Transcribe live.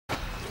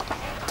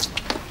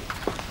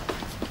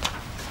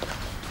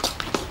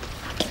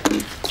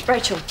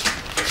Rachel,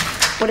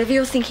 whatever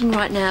you're thinking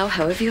right now,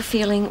 however you're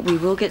feeling, we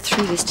will get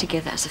through this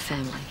together as a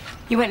family.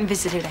 You went and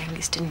visited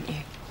Angus, didn't you?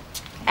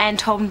 And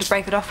told him to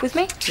break it off with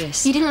me?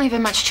 Yes. You didn't leave her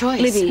much choice.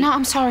 Libby. No,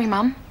 I'm sorry,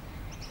 Mum.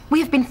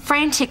 We have been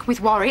frantic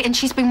with worry and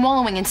she's been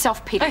wallowing in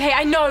self-pity. Okay,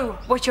 I know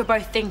what you're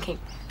both thinking.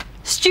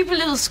 Stupid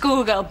little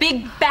schoolgirl,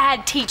 big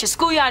bad teacher,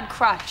 schoolyard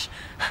crush.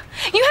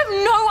 You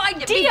have no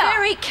idea. Be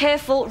very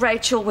careful,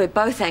 Rachel. We're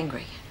both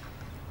angry.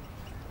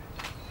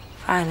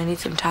 Fine, I need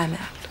some time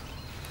out.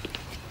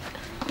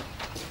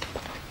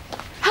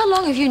 How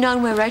long have you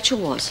known where Rachel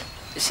was?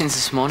 Since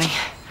this morning.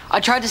 I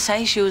tried to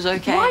say she was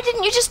okay. Why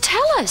didn't you just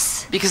tell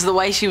us? Because the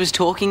way she was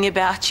talking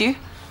about you,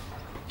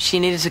 she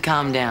needed to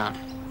calm down.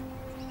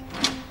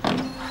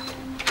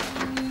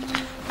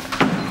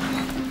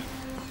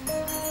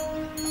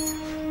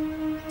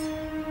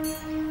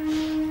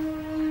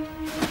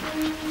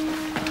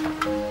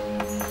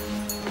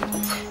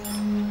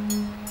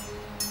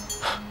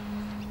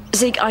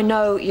 Zeke, I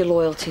know your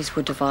loyalties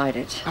were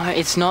divided. No,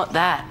 it's not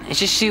that. It's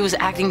just she was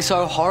acting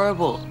so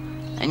horrible.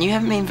 And you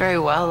haven't been very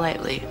well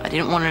lately. I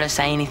didn't want her to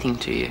say anything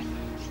to you.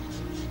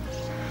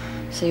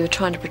 So you were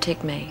trying to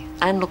protect me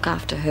and look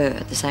after her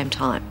at the same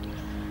time.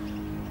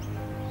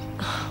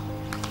 Oh,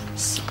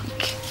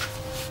 Zeke.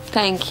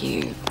 Thank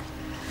you.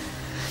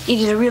 You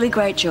did a really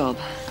great job.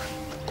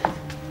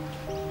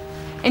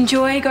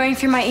 Enjoy going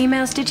through my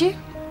emails, did you?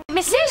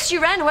 Yes,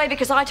 you ran away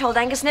because I told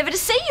Angus never to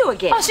see you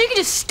again. Oh, so you can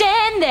just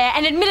stand there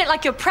and admit it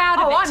like you're proud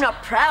of it. Oh, I'm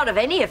not proud of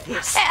any of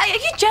this. Are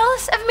you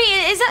jealous of me?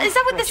 Is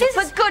that what this is?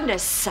 For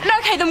goodness sake. No,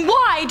 okay, then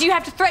why do you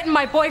have to threaten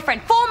my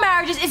boyfriend? 4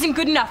 marriages isn't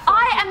good enough.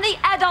 I am the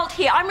adult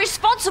here. I'm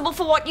responsible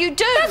for what you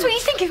do. That's what you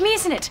think of me,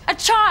 isn't it? A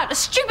child, a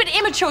stupid,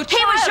 immature child.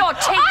 He was your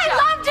teacher.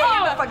 I loved him.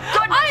 Oh, for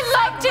goodness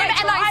I loved him, Rachel,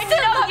 and I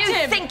still know loved you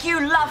him. think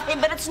you love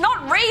him, but it's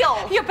not real.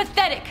 You're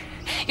pathetic.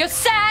 You're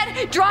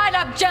sad, dried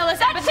up, jealous,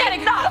 and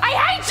pathetic. enough. I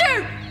hate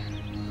you.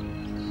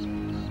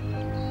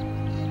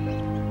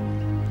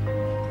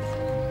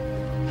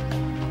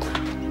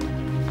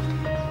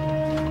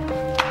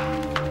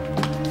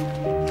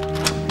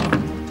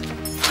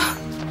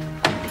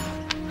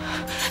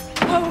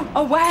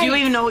 Away. Do you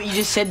even know what you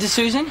just said to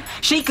Susan?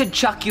 She could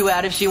chuck you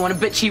out if she wanted,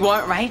 but she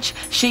won't, Rach.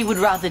 She would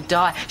rather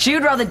die. She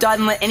would rather die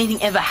than let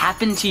anything ever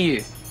happen to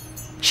you.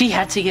 She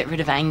had to get rid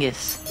of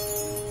Angus.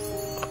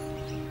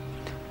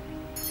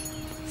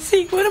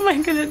 See, what am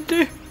I gonna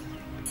do?